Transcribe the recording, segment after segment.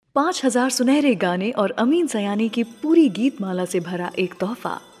5,000 सुनहरे गाने और अमीन सयानी की पूरी गीत माला से भरा एक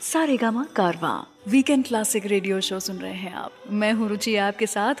तोहफा, सारेगामा कारवां। वीकेंड क्लासिक रेडियो शो सुन रहे हैं आप। मैं हूँ रुचि आपके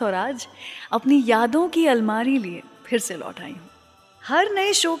साथ और आज अपनी यादों की अलमारी लिए फिर से लौट आई हूँ। हर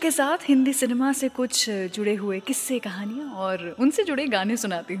नए शो के साथ हिंदी सिनेमा से कुछ जुड़े हुए किस्से, कहानियाँ और उनसे जुड़े गाने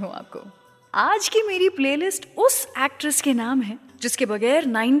सुनाती हूँ आपको। आज की मेरी प्लेलिस्ट उस एक्ट्रेस के नाम है जिसके बगैर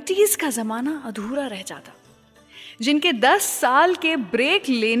 90s का ज़माना अधूरा रह जाता, जिनके 10 साल के ब्रेक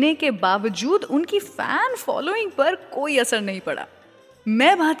लेने के बावजूद उनकी फैन फॉलोइंग पर कोई असर नहीं पड़ा।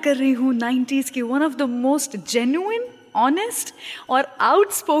 मैं बात कर रही हूँ 90s की one of the most genuine, honest और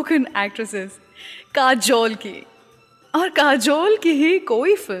आउटस्पोकन एक्ट्रेसेस काजोल की। और काजोल की ही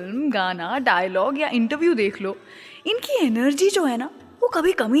कोई फिल्म, गाना, डायलॉग या इंटरव्यू देख लो, इनकी एनर्जी जो है ना, वो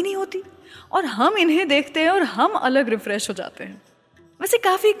कभी कमी नहीं होती और हम इन्हें देखते हैं और हम अलग रिफ्रेश हो जाते हैं। वैसे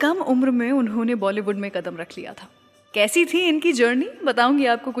काफ़ी कम उम्र में उन्होंने बॉलीवुड में कदम रख लिया था। कैसी थी इनकी जर्नी बताऊंगी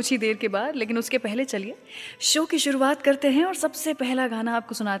आपको कुछ ही देर के बाद, लेकिन उसके पहले चलिए शो की शुरुआत करते हैं और सबसे पहला गाना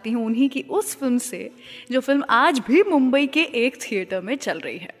आपको सुनाती हूँ उन्हीं की उस फिल्म से, जो फिल्म आज भी मुंबई के एक थिएटर में चल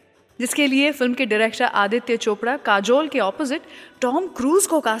रही है, जिसके लिए फिल्म के डायरेक्टर आदित्य चोपड़ा काजोल के ऑपोजिट टॉम क्रूज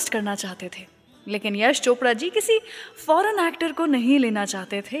को कास्ट करना चाहते थे, लेकिन यश चोपड़ा जी किसी फॉरेन एक्टर को नहीं लेना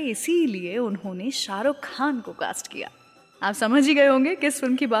चाहते थे, इसीलिए उन्होंने शाहरुख खान को कास्ट किया। आप समझ ही गए होंगे किस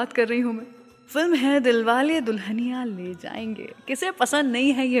फिल्म की बात कर रही हूँ मैं। फिल्म है दिलवाले दुल्हनिया ले जाएंगे। किसे पसंद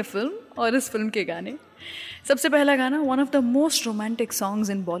नहीं है ये फिल्म और इस फिल्म के गाने। सबसे पहला गाना, one of the most romantic songs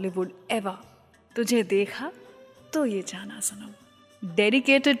in Bollywood ever, तुझे देखा तो ये जाना सनम,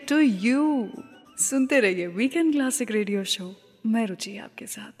 डेडिकेटेड टू यू। सुनते रहिए वीकेंड क्लासिक रेडियो शो, मैं रुचि आपके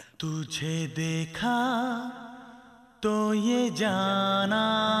साथ। तुझे देखा तो ये जाना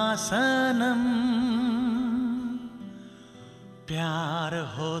सनम, प्यार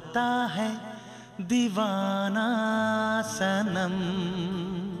होता है दीवाना सनम,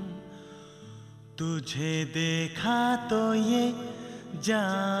 तुझे देखा तो ये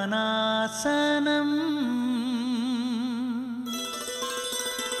जाना सनम।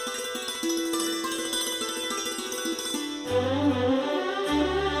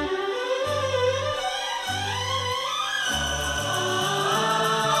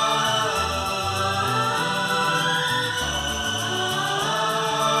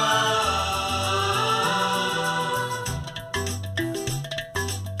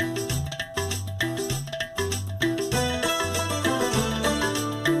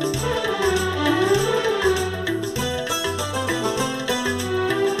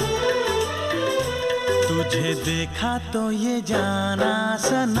 तुझे देखा तो ये जाना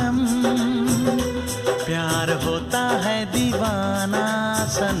सनम, प्यार होता है दीवाना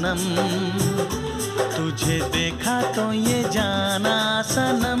सनम, तुझे देखा तो ये जाना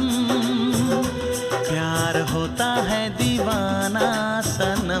सनम, प्यार होता है दीवाना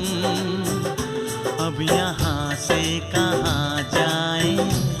सनम। अब यहाँ से कहाँ जाएं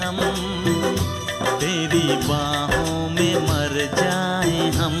हम, तेरी बाहों में मर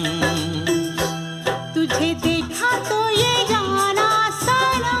जाएं हम। तुझे देखा तो ये जाना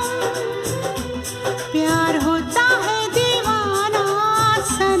सनम, प्यार होता है दीवाना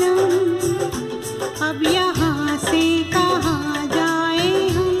सनम, अब यहाँ से कहाँ जाए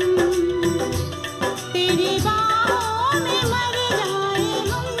हम, तेरी बाहों में मर जाए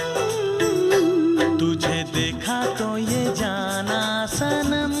हम। तुझे देखा तो ये जाना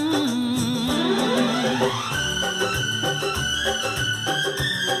सनम।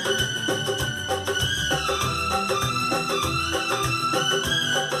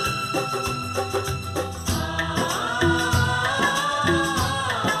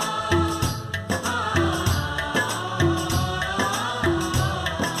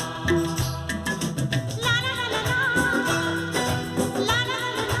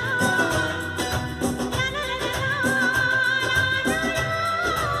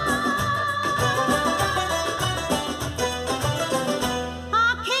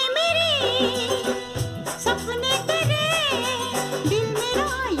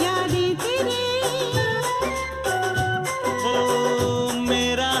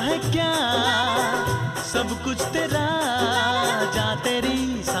 कुछ तेरा, जा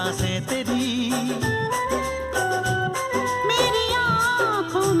तेरी सांसें तेरी, मेरी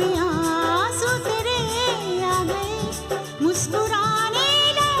आँखों में आंसू तेरे आ गए, मुस्कुराने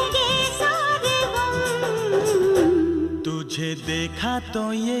लगे सारे गम। तुझे देखा तो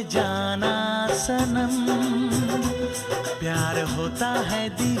ये जाना सनम, प्यार होता है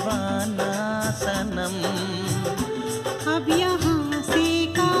दीवाना सनम, अब यहाँ से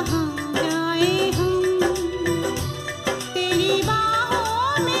कहाँ जाए हम, तेरी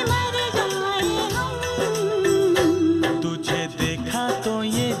बाहों में मर जाए हम। तुझे देखा तो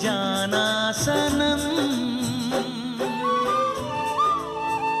ये जाना सनम।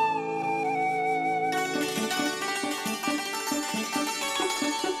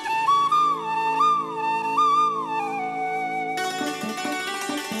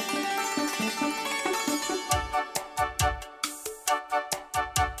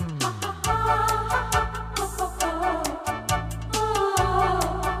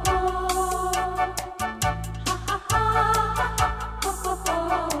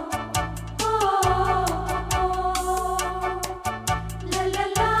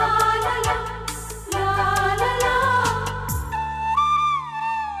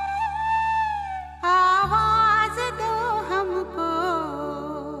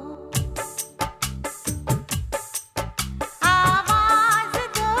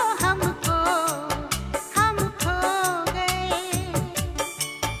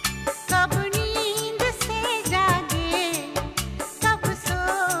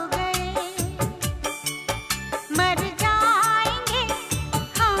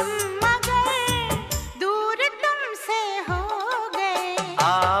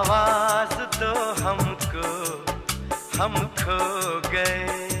 आवाज दो हमको, हम खो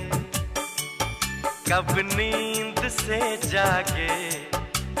गए। कब नींद से जागे,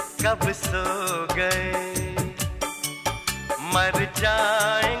 कब सो गए। मर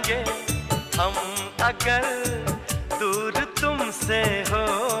जाएंगे हम अगर दूर तुमसे हो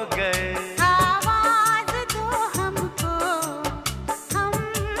गए। आवाज दो हमको, हम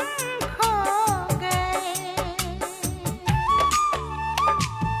खो गए।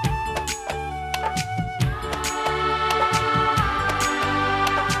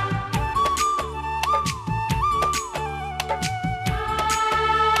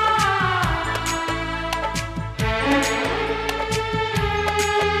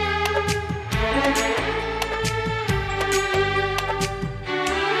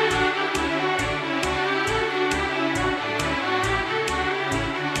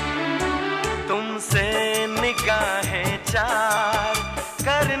 तुमसे निगाहें चार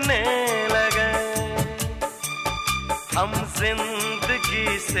करने लगे, हम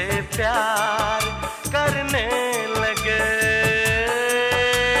जिंदगी से प्यार करने लगे।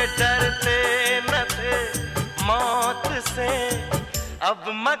 डरते न थे मौत से, अब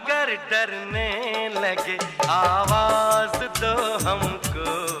मगर डरने लगे। आवाज दो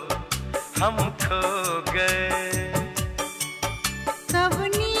हमको, हम खो गए। कब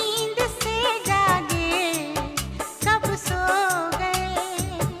नींद से जागे, कब सो गए।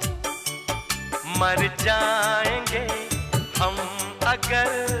 मर जाएंगे हम अगर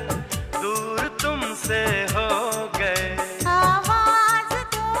दूर तुमसे हो गए। आवाज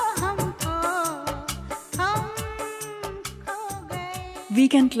दो हमको, हम खो गए।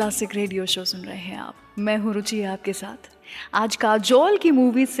 वीकेंड क्लासिक रेडियो शो सुन रहे हैं आप। मैं हूँ रुचि आपके साथ। आज काजोल की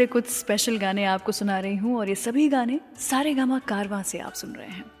मूवीज से कुछ स्पेशल गाने आपको सुना रही हूँ और ये सभी गाने सारेगामा कारवां से आप सुन रहे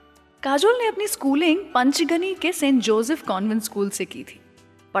हैं। काजोल ने अपनी स्कूलिंग पंचगनी के सेंट जोसेफ कॉन्वेंट स्कूल से की थी।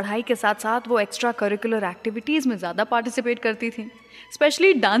 पढ़ाई के साथ साथ वो एक्स्ट्रा करिकुलर एक्टिविटीज़ में ज़्यादा पार्टिसिपेट करती थी।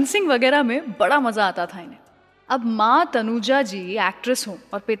 स्पेशली डांसिंग वगैरह में बड़ा मज़ा आता था इन्हें। अब माँ तनुजा जी एक्ट्रेस हों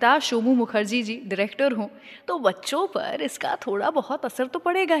और पिता शोमू मुखर्जी जी डायरेक्टर हों तो बच्चों पर इसका थोड़ा बहुत असर तो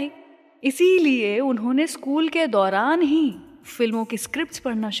पड़ेगा ही। इसीलिए उन्होंने स्कूल के दौरान ही फिल्मों की स्क्रिप्ट्स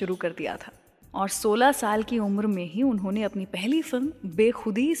पढ़ना शुरू कर दिया था और 16 साल की उम्र में ही उन्होंने अपनी पहली फिल्म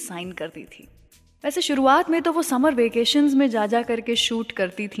बेखुदी साइन कर दी थी। वैसे शुरुआत में तो वो समर वेकेशंस में जा करके शूट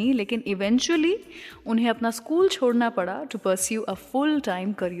करती थी, लेकिन इवेंचुअली उन्हें अपना स्कूल छोड़ना पड़ा to pursue a full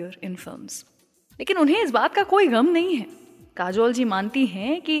time career in films. लेकिन उन्हें इस बात का कोई गम नहीं है। काजोल जी मानती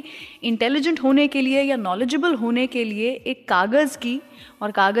हैं कि इंटेलिजेंट होने के लिए या नॉलेजेबल होने के लिए एक कागज़ की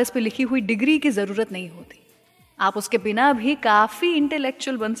और कागज़ पे लिखी हुई डिग्री की ज़रूरत नहीं होती। आप उसके बिना भी काफ़ी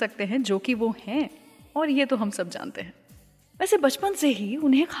इंटेलेक्चुअल बन सकते हैं, जो कि वो हैं, और ये तो हम सब जानते हैं। वैसे बचपन से ही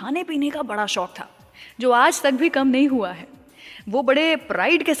उन्हें खाने पीने का बड़ा शौक था, जो आज तक भी कम नहीं हुआ है। वो बड़े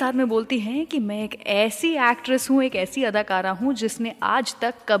प्राइड के साथ में बोलती हैं कि मैं एक ऐसी एक्ट्रेस हूँ, एक ऐसी अदाकारा हूँ जिसने आज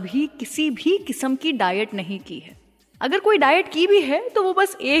तक कभी किसी भी किस्म की डाइट नहीं की है। अगर कोई डाइट की भी है तो वो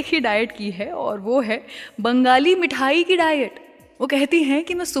बस एक ही डाइट की है, और वो है बंगाली मिठाई की डाइट। वो कहती हैं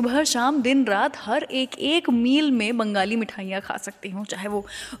कि मैं सुबह शाम दिन रात हर एक मील में बंगाली मिठाइयाँ खा सकती हूँ, चाहे वो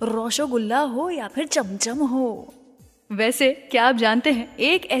रसगुल्ला हो या फिर चमचम हो। वैसे क्या आप जानते हैं,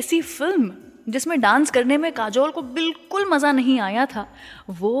 एक ऐसी फिल्म जिसमें डांस करने में काजोल को बिल्कुल मज़ा नहीं आया था,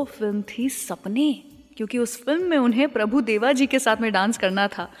 वो फिल्म थी सपने। क्योंकि उस फिल्म में उन्हें प्रभु देवा जी के साथ में डांस करना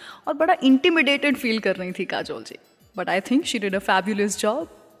था और बड़ा इंटिमिडेटेड फील कर रही थी Kajol ji. But I think she did a fabulous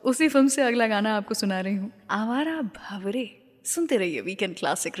job. उसी फिल्म से अगला गाना आपको सुना रही हूँ, आवारा भंवरे। सुनते रहिए वीकेंड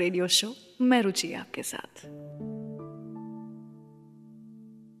क्लासिक रेडियो शो, मैं रुचि आपके साथ।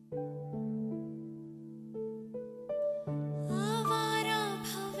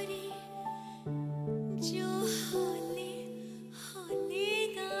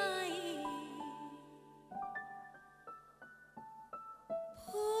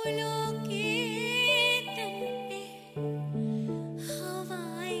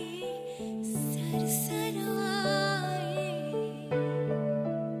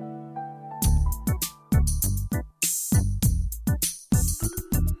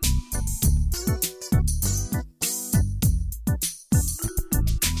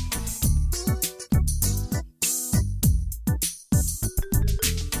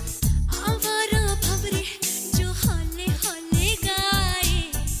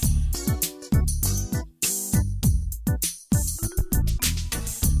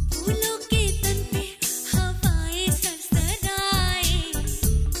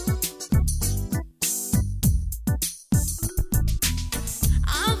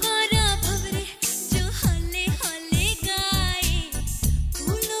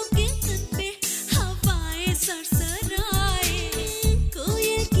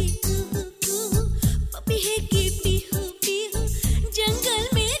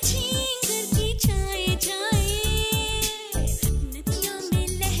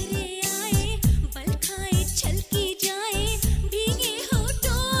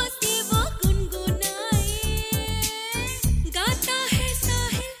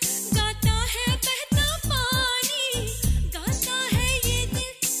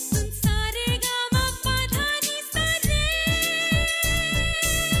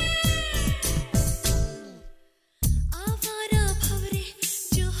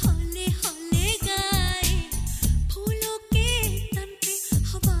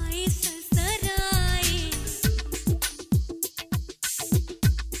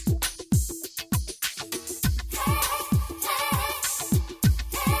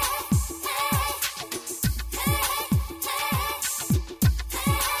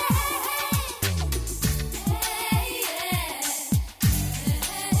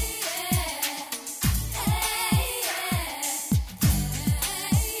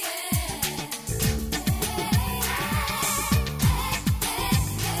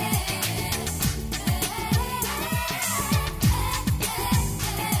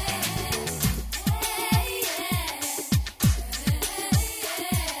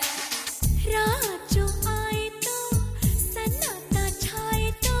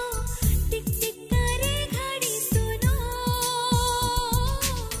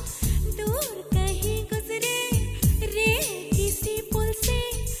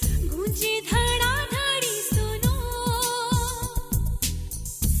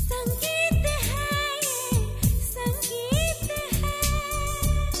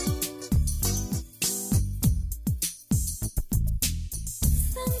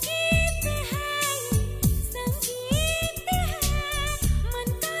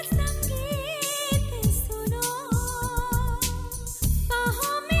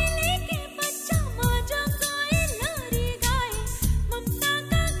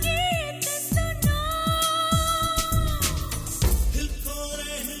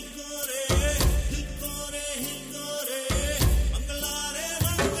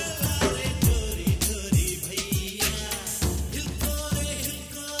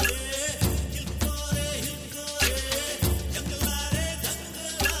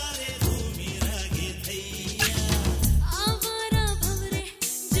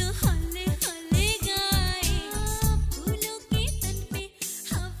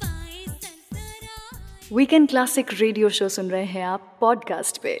 वीकेंड क्लासिक रेडियो शो सुन रहे हैं आप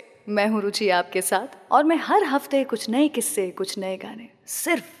पॉडकास्ट पे। मैं हूँ रुचि आपके साथ और मैं हर हफ्ते कुछ नए किस्से, कुछ नए गाने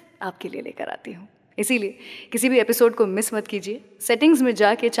सिर्फ आपके लिए लेकर आती हूँ। इसीलिए किसी भी एपिसोड को मिस मत कीजिए। सेटिंग्स में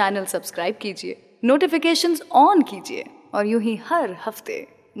जाके चैनल सब्सक्राइब कीजिए, नोटिफिकेशंस ऑन कीजिए और यूं ही हर हफ्ते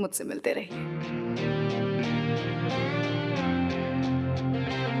मुझसे मिलते रहिए।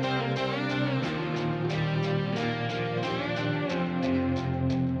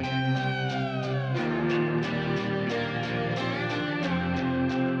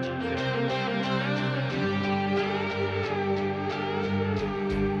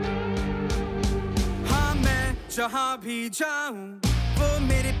 जहाँ भी जाऊं वो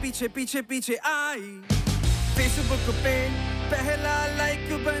मेरे पीछे पीछे पीछे आई, फेसबुक पे पहला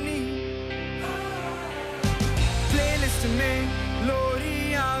लाइक बनी, प्लेलिस्ट में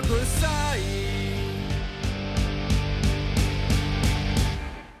लोरियां घुसाई,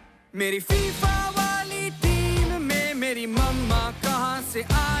 मेरी फीफा वाली टीम में मेरी मम्मा कहाँ से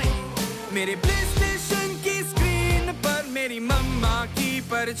आई, मेरे प्लेस्टेशन की स्क्रीन पर मेरी मम्मा की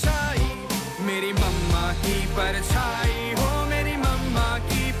परछाई, मेरी मम्मा की परछाई हो, मेरी मम्मा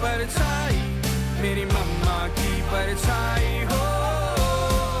की परछाई, मेरी मम्मा की परछाई हो,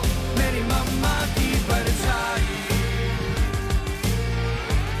 मेरी मम्मा की परछाई,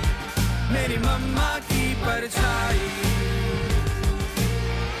 मेरी मम्मा की परछाई।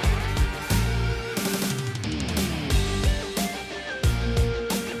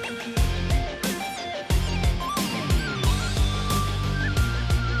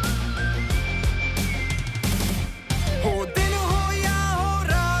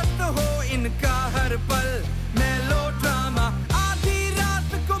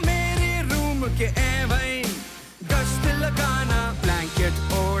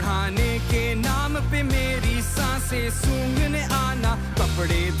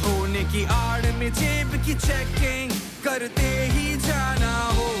 कपड़े धोने की आड़ में जेब की चेकिंग करते ही जाना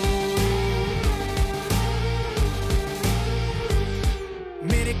हो।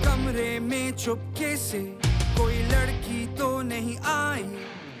 मेरे कमरे में चुपके से कोई लड़की तो नहीं आई,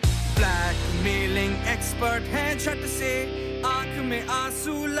 ब्लैकमेलिंग एक्सपर्ट है, झट से आंख में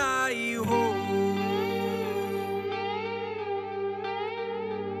आंसू लाई हो।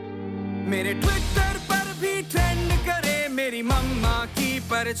 मेरे ट्विटर पर भी ट्रेंड करे मेरी मम्मा की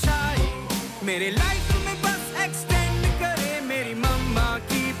परछाई, मेरे लाइफ में बस एक्सटेंड करे मेरी मम्मा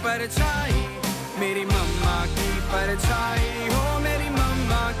की परछाई, मेरी मम्मा की परछाई हो, मेरी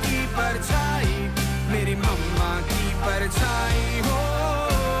मम्मा की परछाई, मेरी मम्मा की परछाई हो,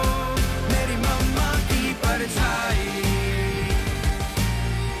 मेरी मम्मा की परछाई,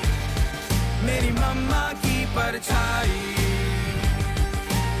 मेरी मम्मा की परछाई।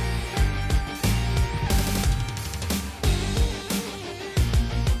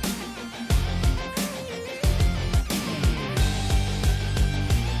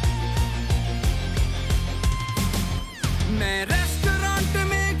 मैं रेस्टोरेंट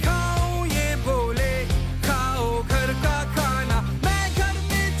में खाऊं ये बोले खाओ घर का खाना, मैं घर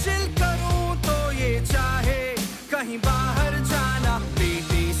में चिल करूं तो ये चाहे कहीं बाहर जाना।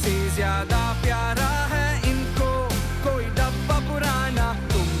 बेटे से ज्यादा प्यारा है इनको कोई डब्बा पुराना,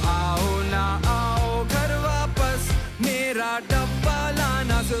 तुम आओ ना आओ घर वापस मेरा डब्बा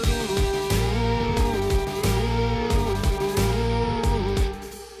लाना जरूर।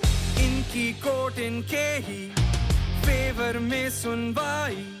 इनकी कोर्ट इनके ही फेवर में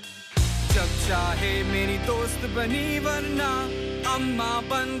सुनवाई, जब चाहे मेरी दोस्त बनी वरना अम्मा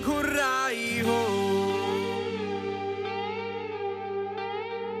बन घुर्राई हो।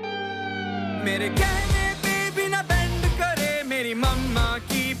 मेरे कहने पे भी ना बेंड करे मेरी मम्मा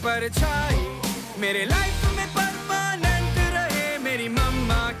की परछाई, मेरे लाइफ में परमानेंट रहे मेरी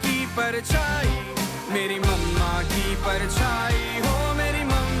मम्मा की परछाई, मेरी मम्मा की परछाई हो, मेरी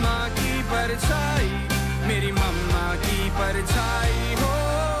मम्मा की परछाई, मेरी मम्मा की परछाई हो,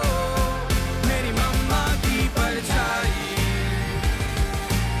 मेरी मम्मा की परछाई,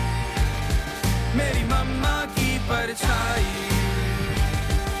 मेरी मम्मा की परछाई।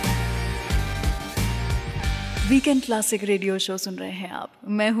 वीकेंड क्लासिक रेडियो शो सुन रहे हैं आप।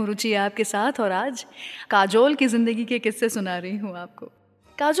 मैं हूँ रुचि आपके साथ और आज काजोल की ज़िंदगी के किस्से सुना रही हूँ आपको।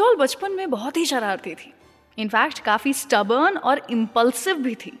 काजोल बचपन में बहुत ही शरारती थी, इनफैक्ट काफ़ी स्टबर्न और इम्पल्सिव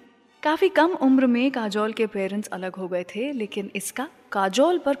भी थी। काफ़ी कम उम्र में काजोल के पेरेंट्स अलग हो गए थे, लेकिन इसका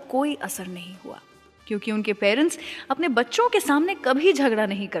काजोल पर कोई असर नहीं हुआ क्योंकि उनके पेरेंट्स अपने बच्चों के सामने कभी झगड़ा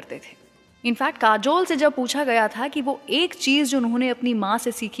नहीं करते थे। इनफैक्ट काजोल से जब पूछा गया था कि वो एक चीज़ जो उन्होंने अपनी माँ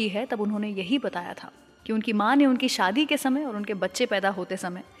से सीखी है, तब उन्होंने यही बताया था कि उनकी माँ ने उनकी शादी के समय और उनके बच्चे पैदा होते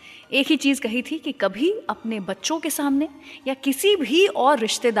समय एक ही चीज़ कही थी कि कभी अपने बच्चों के सामने या किसी भी और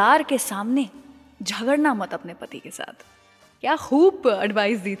रिश्तेदार के सामने झगड़ना मत अपने पति के साथ। क्या खूब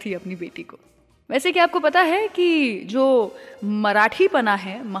एडवाइस दी थी अपनी बेटी को। वैसे क्या आपको पता है कि जो मराठीपना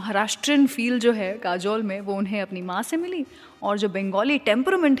है, महाराष्ट्रियन फील जो है काजोल में, वो उन्हें अपनी माँ से मिली, और जो बंगाली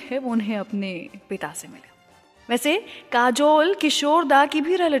टेम्परामेंट है वो उन्हें अपने पिता से मिला। वैसे काजोल किशोर दा की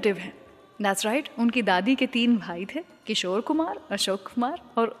भी रिलेटिव है। दैट्स राइट, उनकी दादी के 3 भाई थे, किशोर कुमार, अशोक कुमार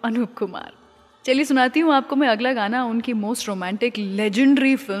और अनूप कुमार। चलिए सुनाती हूँ आपको मैं अगला गाना उनकी most romantic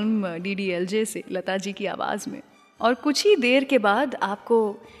legendary film DDLJ से, लता जी की आवाज़ में। और कुछ ही देर के बाद आपको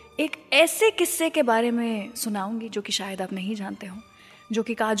एक ऐसे किस्से के बारे में सुनाऊंगी जो कि शायद आप नहीं जानते हो, जो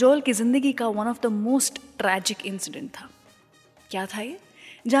कि काजोल की ज़िंदगी का one of the most tragic incident था। क्या था ये?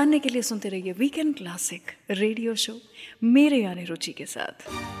 जानने के लिए सुनते रहिए वीकेंड क्लासिक रेडियो शो मेरे यानी रुचि के साथ।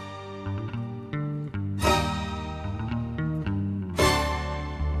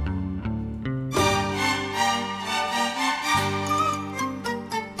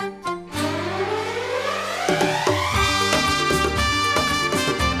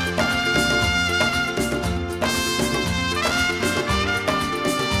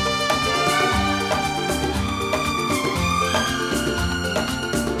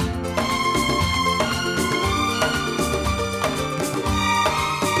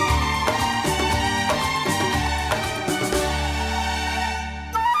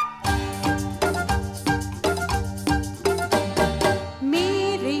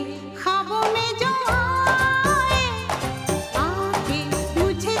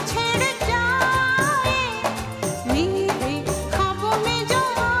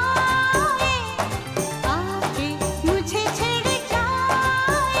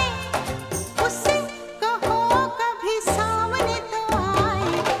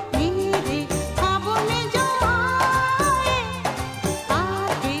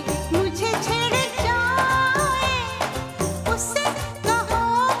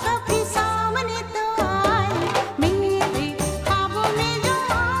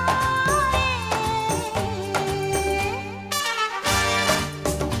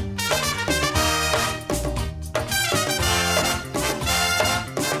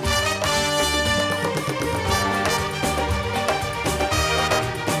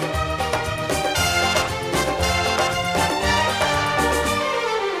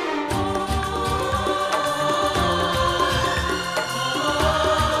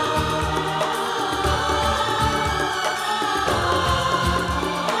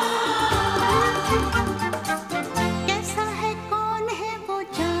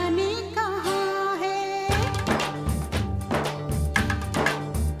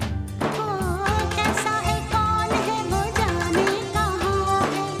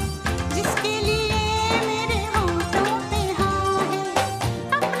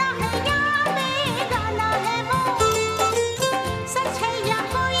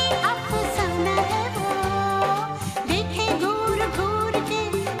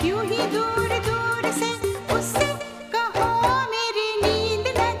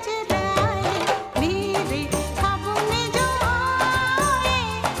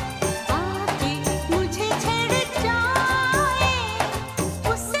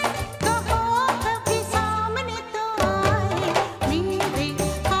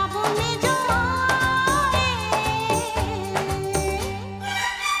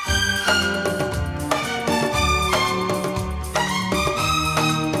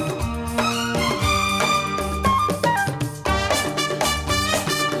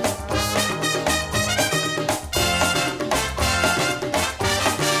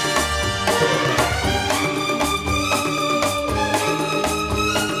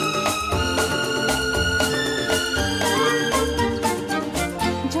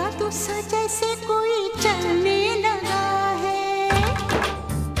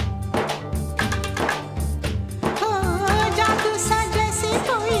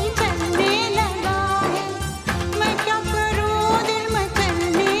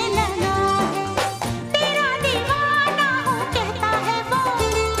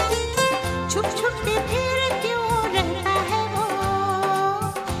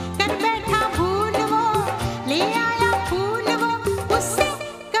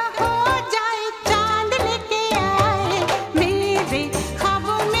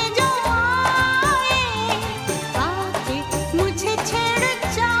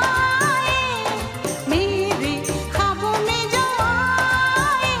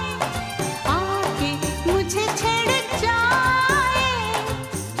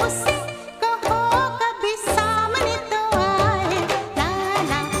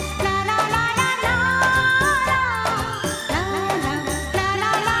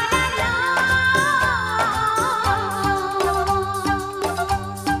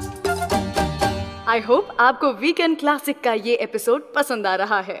 आई होप आपको वीकेंड क्लासिक का ये एपिसोड पसंद आ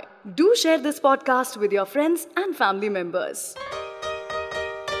रहा है. Do share this podcast with your friends and family members.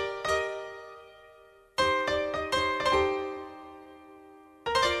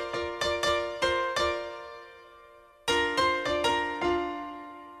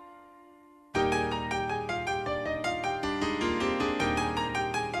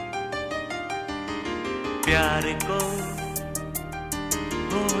 प्यार को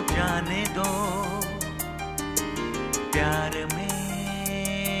हो जाने दो, प्यार में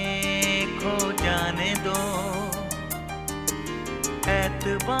खो जाने दो,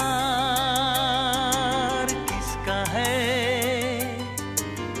 एतबार किसका है,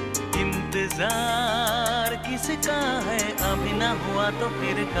 इंतजार किसका है, अभी ना हुआ तो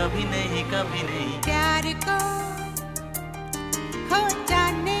फिर कभी नहीं, कभी नहीं. प्यार को हो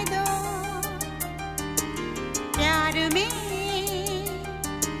जाने दो, प्यार में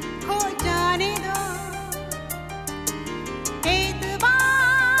खो जाने दो, एतबार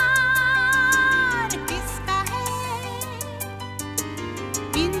किसका है,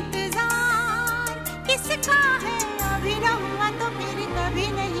 इंतजार किसका है, अभी न हुआ तो फिर कभी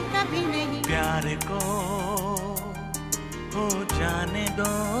नहीं, कभी नहीं. प्यार को हो जाने दो.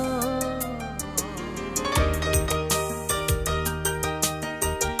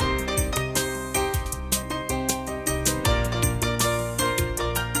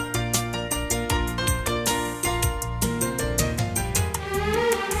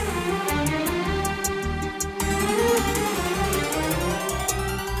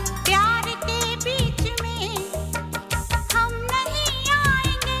 प्यार के बीच में हम नहीं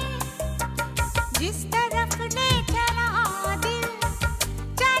आएंगे, जिस तरफ ले चला दिल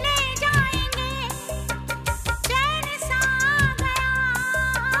चले जाएंगे. चैन सा गया,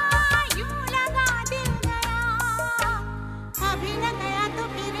 यूं लगा दिल गया, अभी न गया तो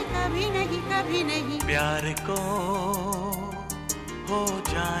फिर कभी नहीं, कभी नहीं. प्यार को हो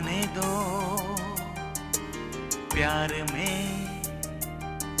जाने दो, प्यार में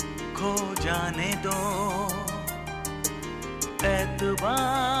खो जाने दो,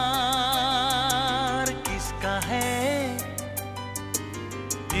 एतबार किसका है,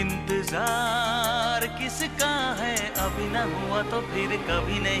 इंतजार किसका है, अभी ना हुआ तो फिर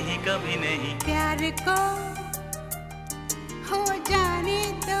कभी नहीं, कभी नहीं. प्यार को हो जाने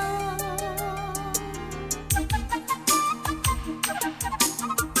दो.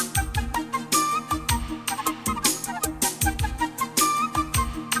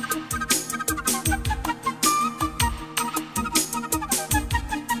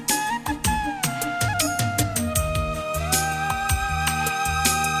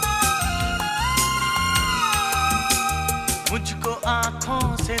 मुझको आँखों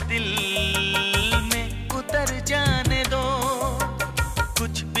से दिल में उतर जाने दो,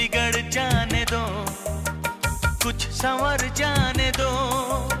 कुछ बिगड़ जाने दो, कुछ संवर जाने दो,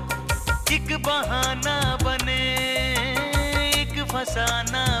 एक बहाना बने, एक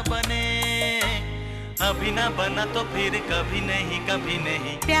फसाना बने, अभी ना बना तो फिर कभी नहीं, कभी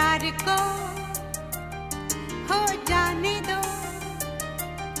नहीं. प्यार को हो जाने दो,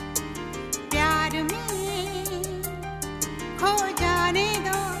 प्यार में खो जाने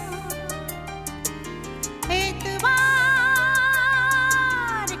दो, एतबार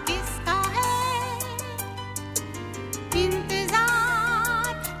किसका है,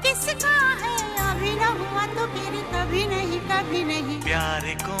 इंतजार किसका है, अभी न हुआ तो फिर कभी नहीं, कभी नहीं. प्यार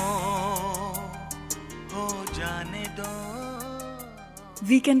को हो जाने दो.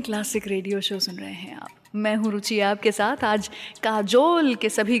 वीकेंड क्लासिक रेडियो शो सुन रहे हैं आप. मैं हूँ रुचि आपके साथ. आज काजोल के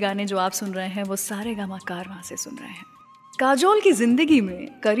सभी गाने जो आप सुन रहे हैं वो सारेगामा कारवां से सुन रहे हैं. काजोल की जिंदगी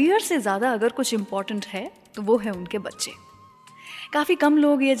में करियर से ज़्यादा अगर कुछ इम्पोर्टेंट है तो वो है उनके बच्चे. काफ़ी कम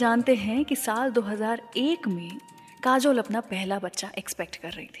लोग ये जानते हैं कि साल 2001 में काजोल अपना पहला बच्चा एक्सपेक्ट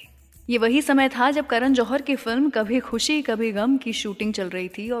कर रही थी. ये वही समय था जब करण जौहर की फिल्म कभी खुशी कभी गम की शूटिंग चल रही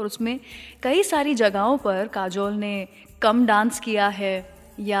थी और उसमें कई सारी जगहों पर काजोल ने कम डांस किया है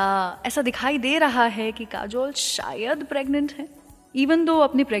या ऐसा दिखाई दे रहा है कि काजोल शायद प्रेग्नेंट है. इवन दो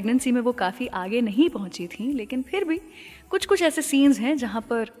अपनी प्रेगनेंसी में वो काफ़ी आगे नहीं पहुंची थी, लेकिन फिर भी कुछ कुछ ऐसे सीन्स हैं जहां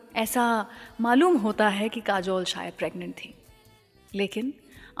पर ऐसा मालूम होता है कि काजोल शायद प्रेग्नेंट थी. लेकिन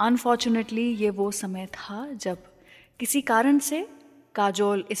अनफॉर्चुनेटली ये वो समय था जब किसी कारण से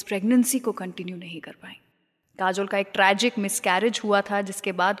काजोल इस प्रेगनेंसी को कंटिन्यू नहीं कर पाई. काजोल का एक ट्रैजिक मिसकैरेज हुआ था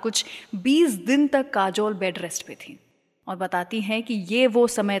जिसके बाद कुछ 20 दिन तक काजोल बेड रेस्ट पे थी और बताती हैं कि ये वो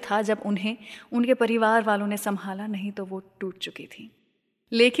समय था जब उन्हें उनके परिवार वालों ने संभाला, नहीं तो वो टूट चुकी थी.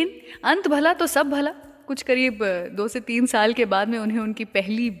 लेकिन अंत भला तो सब भला. कुछ करीब 2 से 3 साल के बाद में उन्हें उनकी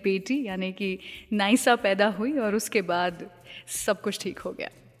पहली बेटी यानी कि नाइसा पैदा हुई और उसके बाद सब कुछ ठीक हो गया.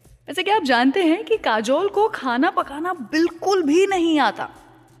 वैसे क्या आप जानते हैं कि काजोल को खाना पकाना बिल्कुल भी नहीं आता।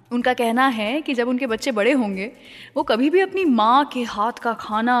 उनका कहना है कि जब उनके बच्चे बड़े होंगे वो कभी भी अपनी माँ के हाथ का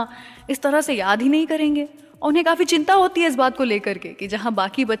खाना इस तरह से याद ही नहीं करेंगे। और उन्हें काफ़ी चिंता होती है इस बात को लेकर के कि जहाँ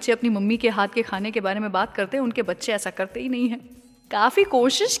बाकी बच्चे अपनी मम्मी के हाथ के खाने के बारे में बात करते हैं, उनके बच्चे ऐसा करते ही नहीं हैं। काफ़ी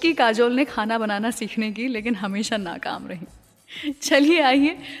कोशिश की काजोल ने खाना बनाना सीखने की, लेकिन हमेशा नाकाम रही। चलिए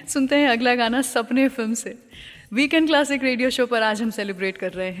आइए सुनते हैं अगला गाना सपने फिल्म से। वीकेंड क्लासिक रेडियो शो पर आज हम सेलिब्रेट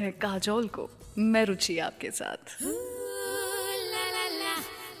कर रहे हैं काजोल को। मैं रुचि आपके साथ।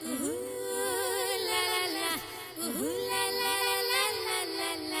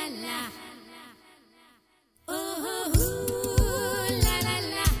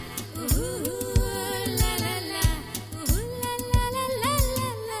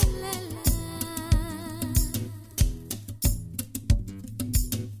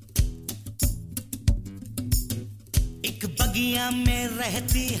 बगिया में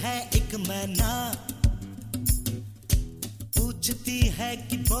रहती है एक मैना, पूछती है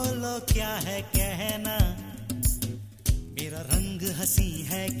कि बोलो क्या है कहना। मेरा रंग हंसी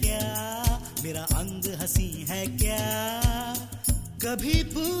है क्या, मेरा अंग हंसी है क्या। कभी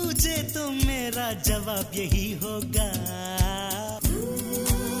पूछे तो मेरा जवाब यही होगा।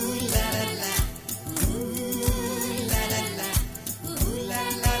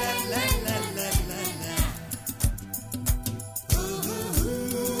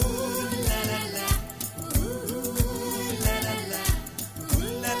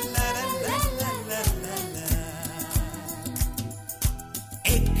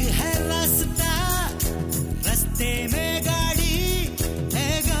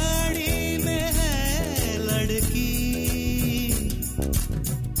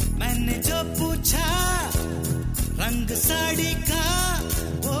 साड़ी का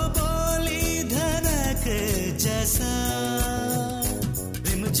वो बोली धड़क जैसा।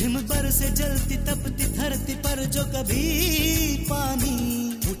 रिमझिम बरसे जलती तपती धरती पर जो कभी पानी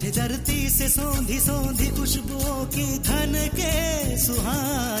उठे धरती से सौंधी सौंधी खुशबुओं की धन के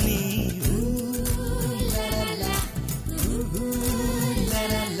सुहानी।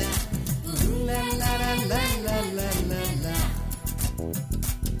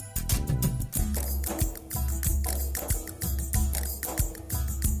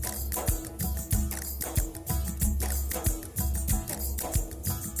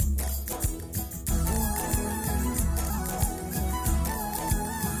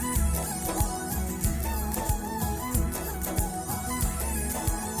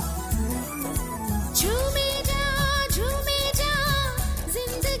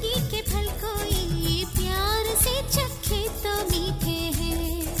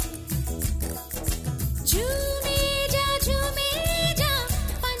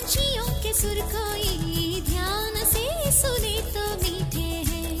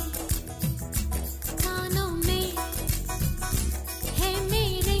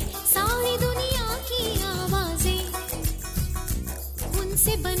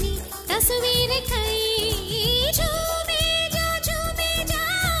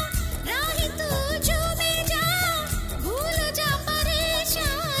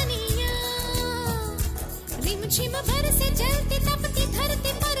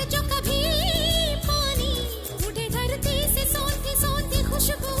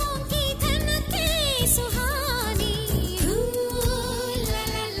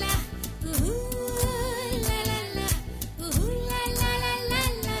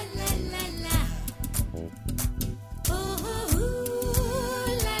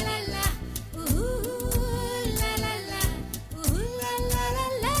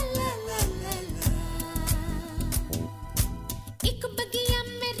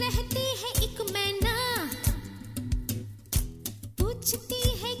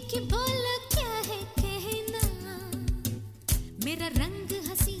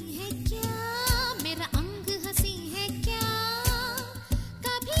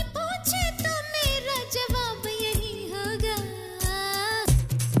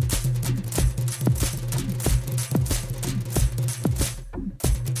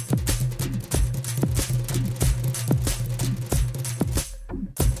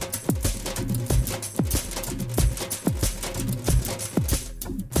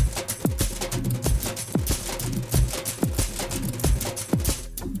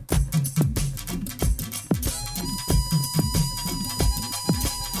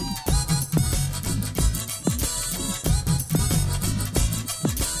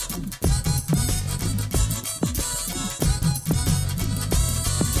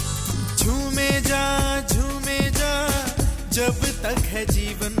 जब तक है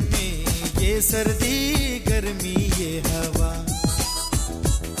जीवन में ये सर्दी गर्मी ये हवा,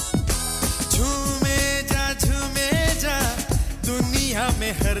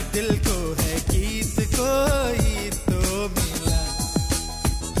 हर दिल को है गीत कोई तो मिला।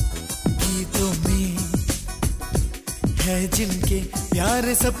 गीतों में है जिनके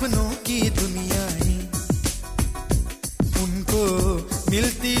प्यार सपनों की दुनियाएं, उनको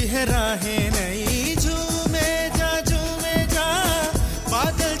मिलती है राहें नई। झूमे जा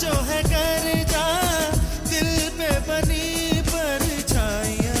बादल जो है कर जा, दिल पे बनी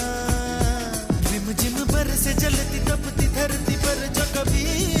परछाइयां। रिमझिम बरसे जलती तपती धरती पर जो कभी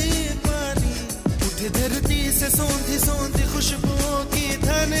पानी, उठे धरती से सौंधी सौंधी खुशबुओं की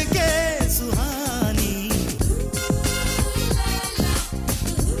धन के सुहानी।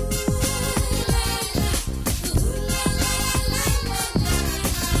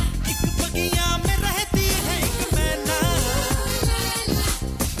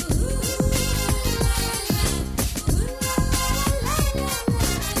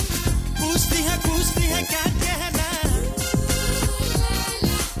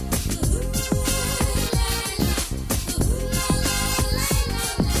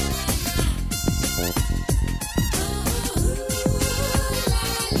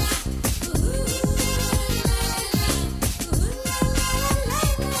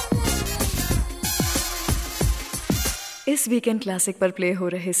 इस वीकेंड क्लासिक पर प्ले हो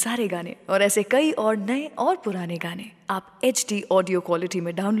रहे सारे गाने और ऐसे कई और नए और पुराने गाने आप HD ऑडियो क्वालिटी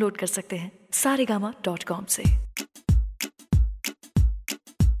में डाउनलोड कर सकते हैं saregama.com से।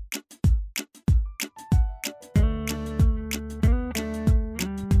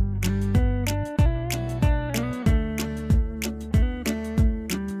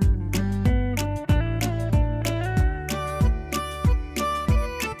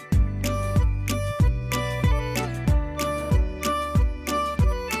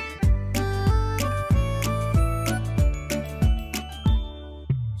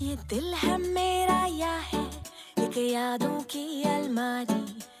 दिल है मेरा या है एक यादों की अलमारी,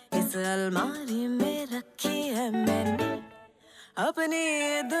 इस अलमारी में रखी है मैंने अपनी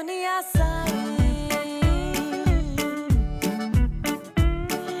दुनिया सारी।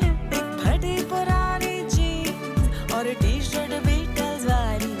 एक फटी पुरानी जीन्स और टी-शर्ट बीटल्स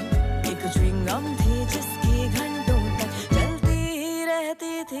वाली, एक च्युइंगम थी जिसकी घंटों तक चलती ही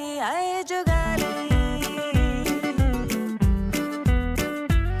रहती थी आए जो गाली।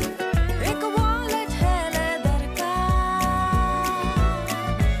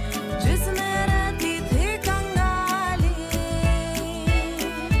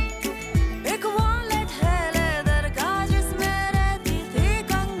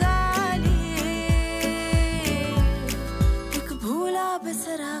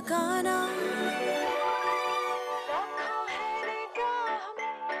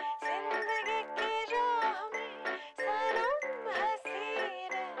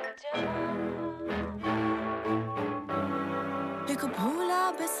 एक भूला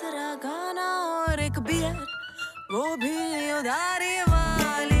बिसरा गाना और एक बियर, वो भी उधारी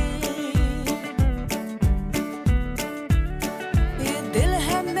वाली। ये दिल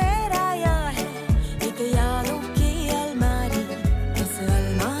है मेरा या है एक यादों की अलमारी, इस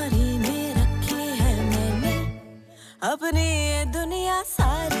अलमारी में रखी है मैंने अपनी ये दुनिया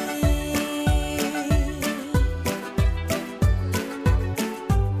सारी।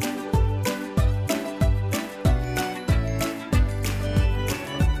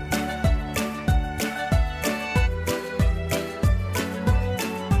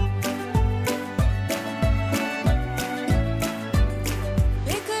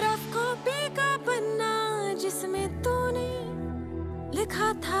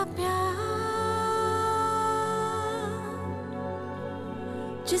 था प्यार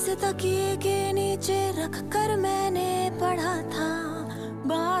जिसे तकिए के नीचे रख कर मैंने पढ़ा था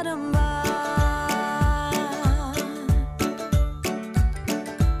बारंबार।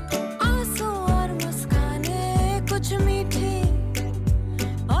 आंसू और मुस्काने कुछ मीठी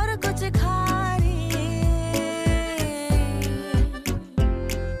और कुछ खारी,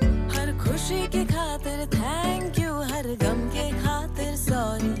 हर खुशी की खातिर थैंक यू, हर गम के खातिर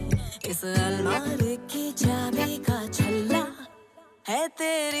सॉरी। इस अलमारी की चाबी का छल्ला है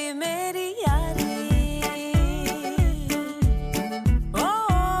तेरी मेरी यारी। ओ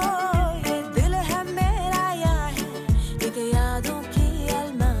ये दिल है मेरा या है एक यादों की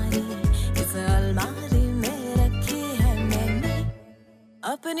अलमारी, इस अलमारी में रखी है मैंने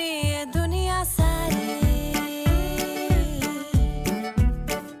अपनी ये दुनिया सारी।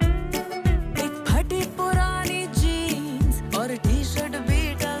 एक फटी पुरानी जीन्स और टी-शर्ट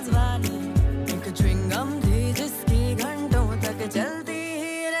बीटल्स वाली, एक च्युइंगम थी जिसकी घंटों तक चलती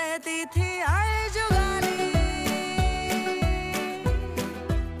ही रहती थी आए जो गाली।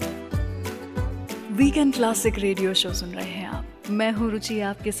 वीकेंड क्लासिक रेडियो शो सुन रहे हैं आप, मैं हूँ रुचि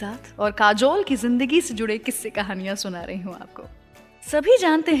आपके साथ और काजोल की जिंदगी से जुड़े किस्से कहानियां सुना रही हूँ आपको। सभी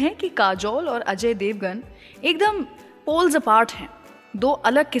जानते हैं कि काजोल और अजय देवगन एकदम पोल्स अपार्ट हैं, दो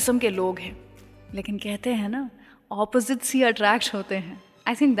अलग किस्म के लोग हैं, लेकिन कहते हैं ना ऑपोजिट्स ही अट्रैक्ट होते हैं।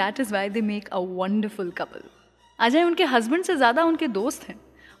 I think that is why they make a wonderful couple. Ajay उनके हस्बैंड से ज़्यादा उनके दोस्त हैं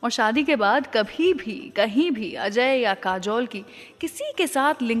और शादी के बाद कभी भी कहीं भी अजय या काजोल की किसी के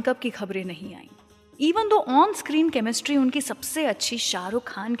साथ लिंकअप की खबरें नहीं आई। Even though on screen chemistry उनकी सबसे अच्छी शाहरुख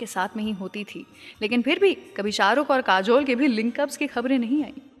खान के साथ में ही होती थी, लेकिन फिर भी कभी शाहरुख और काजोल के भी लिंकअप्स की खबरें नहीं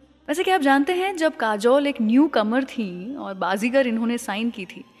आई। वैसे क्या आप जानते हैं, जब काजोल एक न्यू कमर थी और बाजीगर इन्होंने साइन की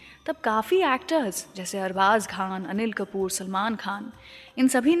थी, तब काफ़ी एक्टर्स जैसे अरबाज खान, अनिल कपूर, सलमान खान, इन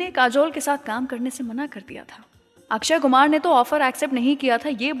सभी ने काजोल के साथ काम करने से मना कर दिया था। अक्षय कुमार ने तो ऑफर एक्सेप्ट नहीं किया था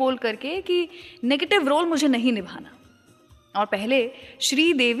ये बोल करके कि नेगेटिव रोल मुझे नहीं निभाना। और पहले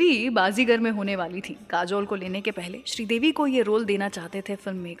श्रीदेवी बाजीगर में होने वाली थी। काजोल को लेने के पहले श्रीदेवी को ये रोल देना चाहते थे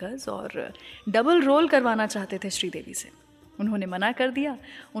फिल्म मेकर्स और डबल रोल करवाना चाहते थे श्रीदेवी से। उन्होंने मना कर दिया।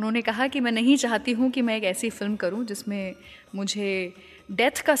 उन्होंने कहा कि मैं नहीं चाहती हूँ कि मैं एक ऐसी फिल्म करूँ जिसमें मुझे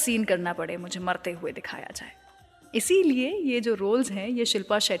डेथ का सीन करना पड़े, मुझे मरते हुए दिखाया जाए। इसीलिए ये जो रोल्स हैं ये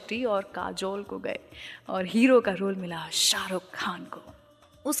शिल्पा शेट्टी और काजोल को गए और हीरो का रोल मिला शाहरुख खान को।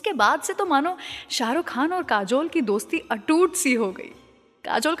 उसके बाद से तो मानो शाहरुख खान और काजोल की दोस्ती अटूट सी हो गई।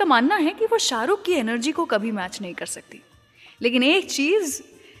 काजोल का मानना है कि वो शाहरुख की एनर्जी को कभी मैच नहीं कर सकती, लेकिन एक चीज़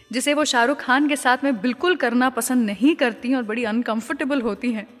जिसे वो शाहरुख खान के साथ में बिल्कुल करना पसंद नहीं करती और बड़ी अनकंफर्टेबल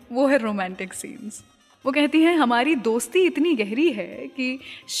होती हैं, वो है रोमांटिक सीन्स। वो कहती हैं हमारी दोस्ती इतनी गहरी है कि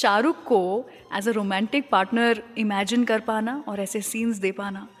शाहरुख को as a romantic partner imagine कर पाना और ऐसे सीन्स दे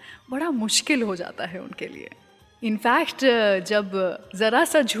पाना बड़ा मुश्किल हो जाता है उनके लिए। इनफैक्ट जब ज़रा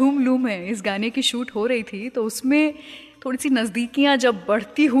सा झूम लूँ में इस गाने की शूट हो रही थी तो उसमें थोड़ी सी नज़दीकियाँ जब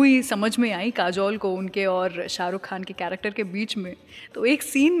बढ़ती हुई समझ में आई काजोल को उनके और शाहरुख खान के कैरेक्टर के बीच में, तो एक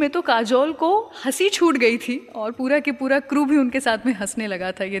सीन में तो काजोल को हंसी छूट गई थी और पूरा के पूरा क्रू भी उनके साथ में हंसने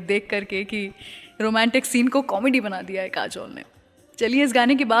लगा था ये देख करके कि रोमांटिक सीन को कॉमेडी बना दिया है काजोल ने। चलिए, इस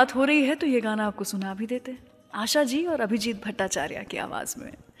गाने की बात हो रही है तो ये गाना आपको सुना भी देते। आशा जी और अभिजीत भट्टाचार्य की आवाज़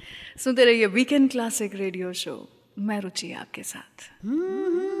में सुनते रहिए वीकेंड क्लासिक रेडियो शो, मैं रुचि आपके साथ।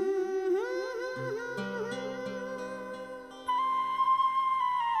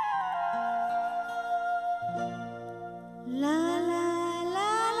 ला ला ला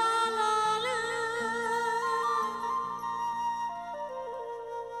ला ला ला ला ला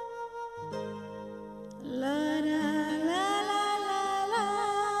ला ला ला।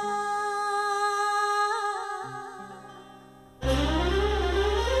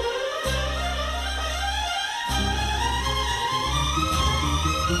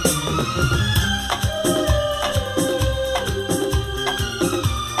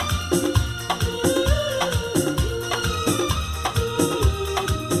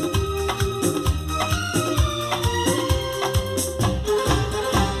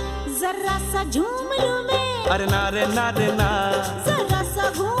 जरा सा झूम लूं मैं, अरे ना रे ना रे ना, जरा सा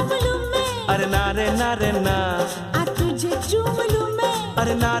घूम लूं मैं, अरे ना रे ना रे ना, आ तुझे चूम लूं मैं,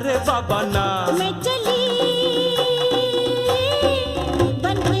 अरे ना रे बाबा ना, मैं चली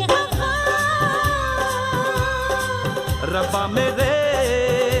बन के आका। रब्बा मेरे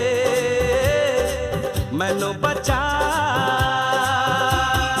मैनू बचा।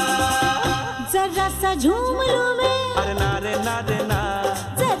 जरा सा झूम लूं मैं, अरे ना रे ना रे ना,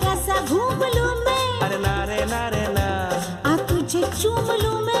 जरा सा घूम लूं मैं, अरे ना रे ना रे ना, आ तुझे चूम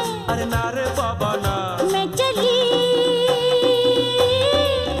लूं मैं, अरे ना रे बाबा ना, मैं चली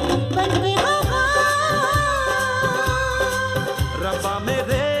बन के आका। रब्बा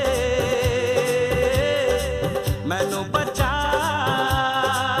मेरे मैनू बचा।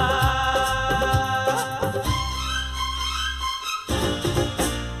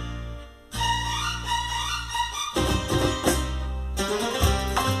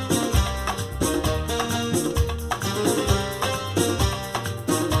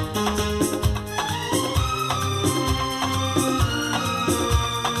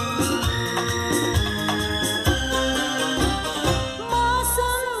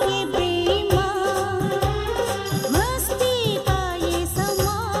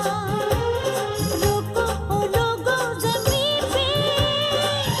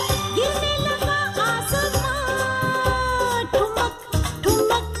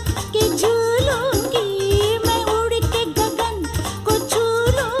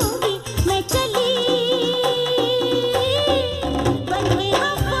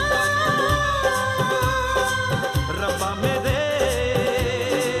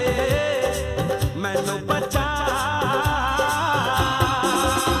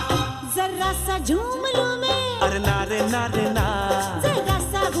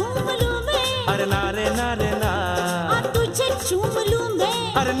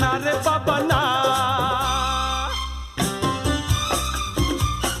 अरे ना रे बाबा ना।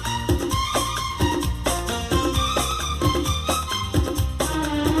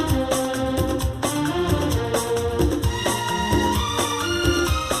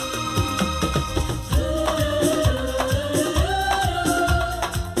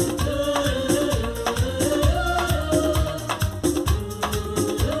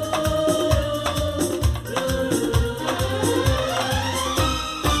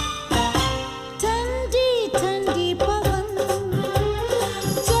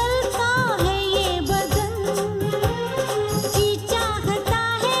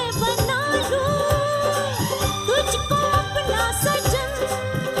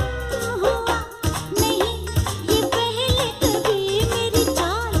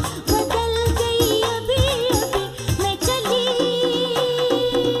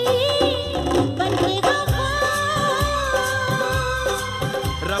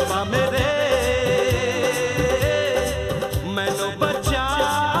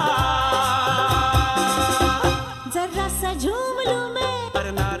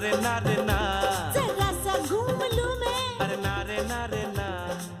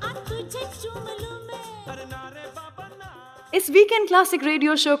 इस वीकेंड क्लासिक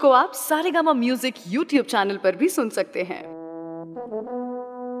रेडियो शो को आप सारेगामा म्यूजिक यूट्यूब चैनल पर भी सुन सकते हैं।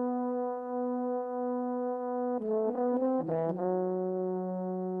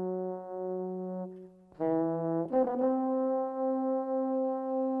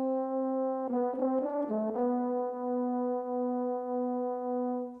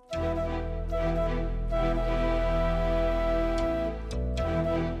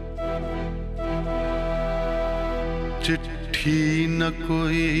 चिट्ठी न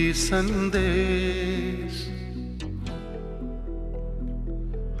कोई संदेश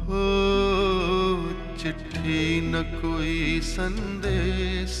हो, चिट्ठी न कोई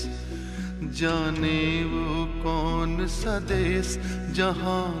संदेश, जाने वो कौन सा देश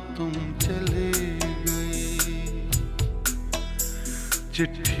जहां तुम चले गए।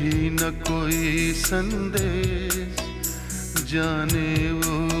 चिट्ठी न कोई संदेश, जाने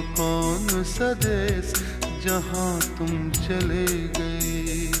वो कौन सा देश जहां तुम चले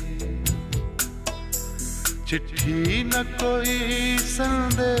गए। चिट्ठी न कोई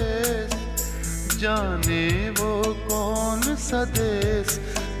संदेश, जाने वो कौन सा देश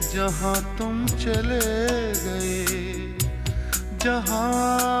जहां तुम चले गए,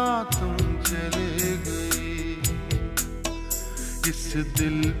 जहां तुम चले गए। इस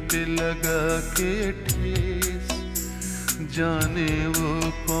दिल पे लगा के ठेस, जाने वो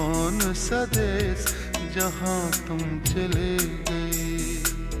कौन सा देश जहां तुम चले गए।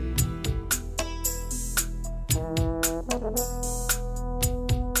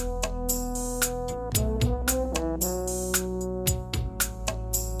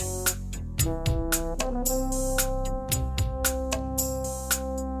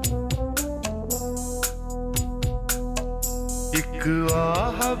 एक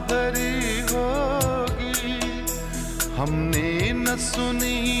आह भरी होगी, हमने न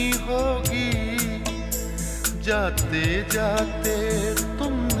सुनी होगी, जाते जाते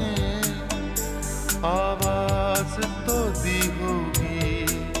तुमने आवाज तो दी होगी।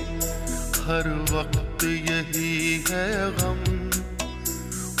 हर वक्त यही है गम,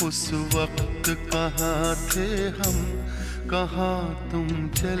 उस वक्त कहाँ थे हम, कहाँ तुम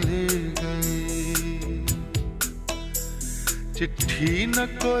चले गए। चिट्ठी न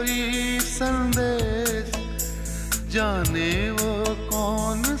कोई संदेश, जाने वो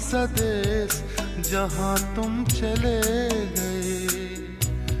कौन सा देश जहां तुम चले गए,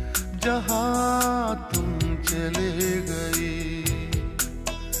 जहां तुम चले गए।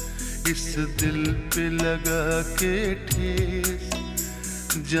 इस दिल पे लगा के ठेस,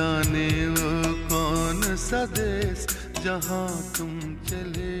 जाने वो कौन सा देश जहां तुम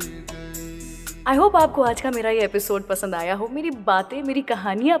चले गए। आई होप आपको आज का मेरा ये एपिसोड पसंद आया हो, मेरी बातें, मेरी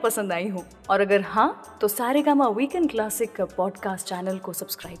कहानियां पसंद आई हो। और अगर हाँ, तो Saregama weekend classic podcast channel को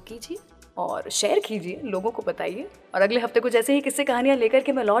सब्सक्राइब कीजिए और शेयर कीजिए, लोगों को बताइए। और अगले हफ्ते कुछ ऐसे ही किस्से कहानियां लेकर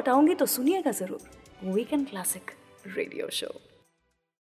के मैं लौट आऊंगी, तो सुनिएगा जरूर वीकेंड क्लासिक रेडियो शो।